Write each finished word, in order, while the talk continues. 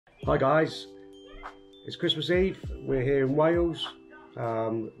Hi guys, it's Christmas Eve. We're here in Wales.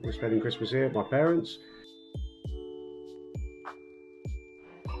 We're spending Christmas here at my parents'.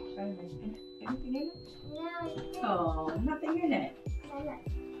 Anything in it? No. Oh, nothing in it.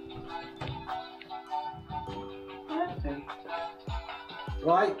 Perfect.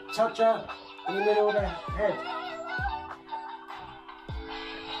 Right, touch her in the middle of the head.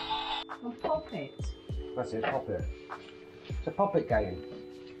 And pop it. That's it, pop it. It's a pop it game.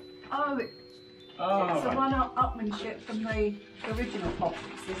 Oh, it's the one-upmanship from the original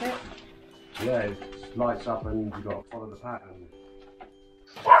Poppets, is it? Yeah, it lights up and you've got to follow the pattern.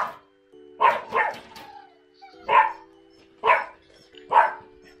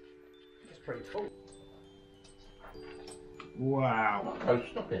 It's pretty cool. Wow. Oh,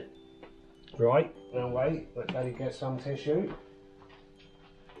 stop it. Right, now wait, let Daddy get some tissue.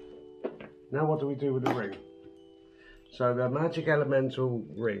 Now what do we do with the ring? So the magic elemental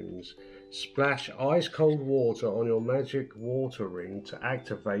rings, splash ice cold water on your magic water ring to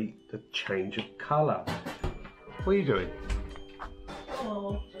activate the change of colour. What are you doing?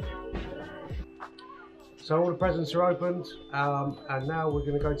 Oh. So all the presents are opened, and now we're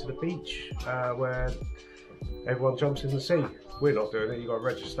going to go to the beach where everyone jumps in the sea. We're not doing it, you've got to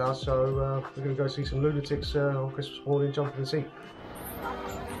register, so we're going to go see some lunatics on Christmas morning jump in the sea.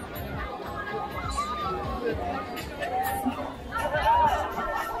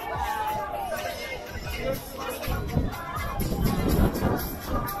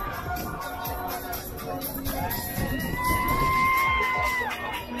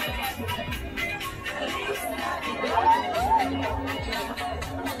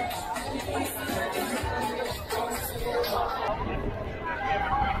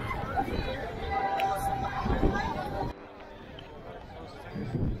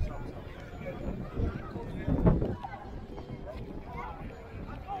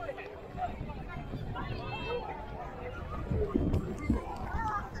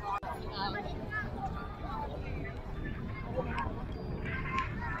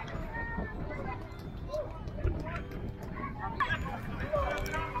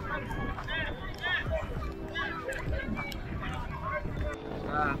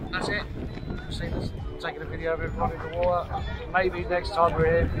 That's it. Seen us taking a video of everyone in the water. Maybe next time we're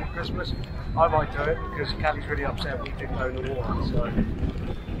here for Christmas, I might do it because Callie's really upset we didn't go in the water. So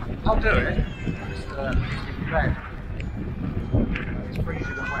I'll do it. Just be prepared. It's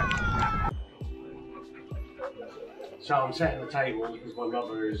freezing and wet. So I'm setting the table because my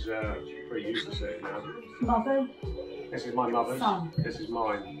mother is pretty used to it now. Mother? This is my mother's. Son. This is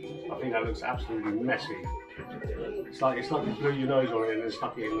mine. I think that looks absolutely messy. It's like you blew your nose on it and then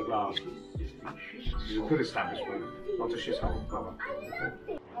stuck it in the glass. It's a good establishment, not a shithole, mother.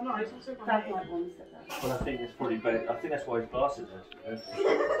 Oh, no, it's also Dad might want to sit there. Well, I think it's probably better. I think that's why his glasses are.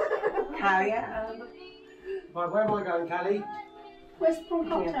 Carrier. Right, where am I going, Callie? Where's the prawn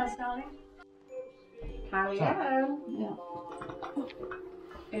cocktails, darling? Carrier. Yeah.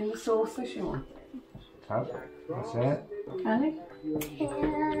 In the saucer, she wants it. That's it. Callie?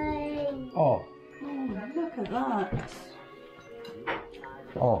 Oh. Oh, look at that.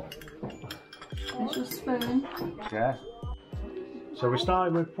 Oh. There's your spoon. Yeah. So we're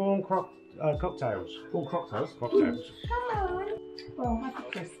starting with prawn cocktails. Prawn cocktails? Cocktails. Hello. Well, happy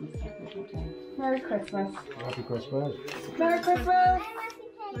Christmas, everybody. Merry Christmas. Happy Christmas. Merry Christmas.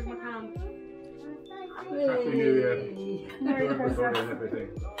 With my hand. Happy New Year. Merry Christmas. And everything.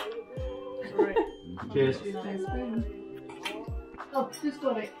 Right. Cheers. There's spoon. Oh, just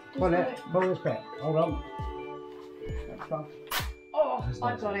got it. Pull it. Pull this back. Hold on. Oh,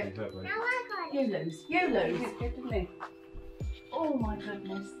 I got it. You lose. You lose. Didn't you? Oh my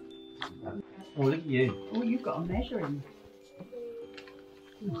goodness. Oh, look at you. Oh, you've got a measuring.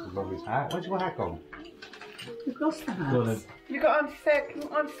 This is Mommy's hat. Where's your hat gone? You've lost the Go on hat. then. You got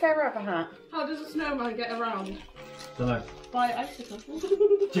on Sarah have a hat. How does a snowman get around? Dunno. By icicle.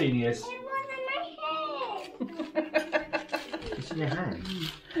 Genius. It's in your hand.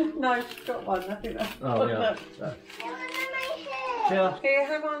 No, she's got one. I think that's. Oh, yeah. Yeah. Here,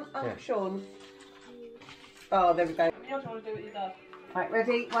 hang on. Oh, Yeah. Sean. Oh, there we go. You're trying to do what you done. Right,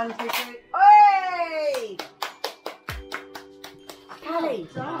 ready? 1, 2, 3. Oi! Callie,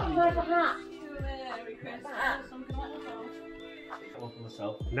 can I have a hat? Merry Christmas. Something like that. One for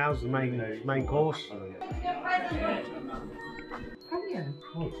myself. Now's the main course. Oh, yeah. Can you?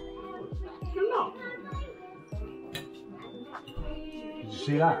 Oh. You're not. Did you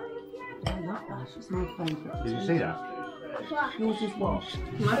see that? I love that. It's my favourite. Did you see that? Yours is what?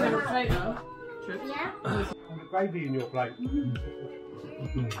 My favourite potato. Chips. Gravy in your plate.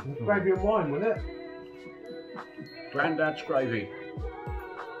 Gravy and wine, wasn't it? Grandad's gravy.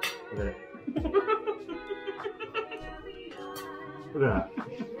 Look at it. Look at that.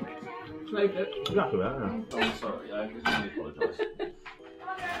 Played it. Look at that. I'm sorry, I can apologise.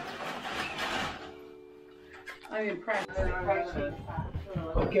 I'm impressed.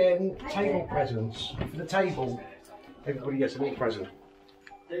 Again, table presents. For the table, everybody gets a little present.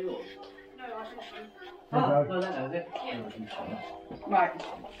 Right.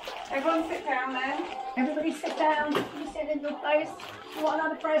 Everyone sit down then. Everybody sit down. You sit in your place. You want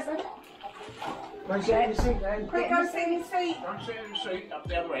another present? Go sit in your seat then. Quick, go sit in your seat. I'm sitting in the seat up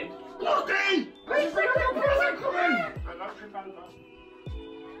the other end.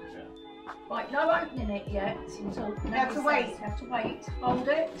 Right, no opening it yet until you have to wait. Have to wait. Hold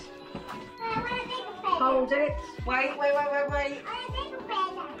it. Hold it. Wait.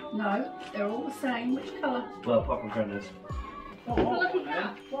 No, they're all the same. Which colour? Well, apart from Brenda's. I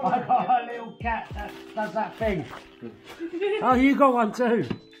got a little cat that does that thing. Oh, you got one too.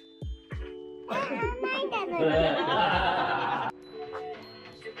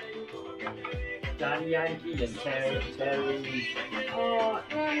 Danny Yankee and Terry. Oh,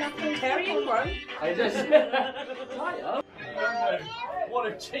 no, nothing. Terry and one. I just. What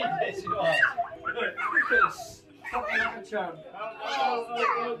a genius you are! Something like a chump.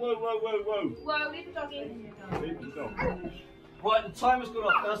 Whoa. Whoa, leave the dog in. Right, the timer's gone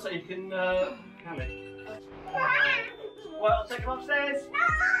off now, so you can have it. Right, I'll take him upstairs.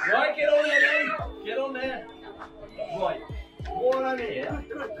 Right, get on there then. Get on there. Right, while I'm here,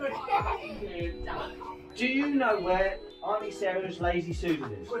 do you know where Auntie Sarah's Lazy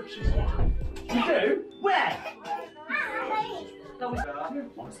Susan is? You do? Where? So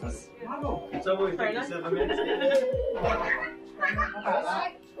we'll take 7 minutes.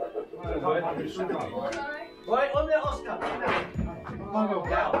 Right, on there, Oscar.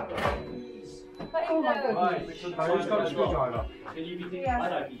 Now. Oh my goodness. Who's got a screwdriver? Can you be thinking? I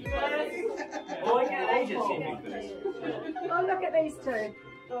know you. Oh, I get an agency for this. Oh, look at these two.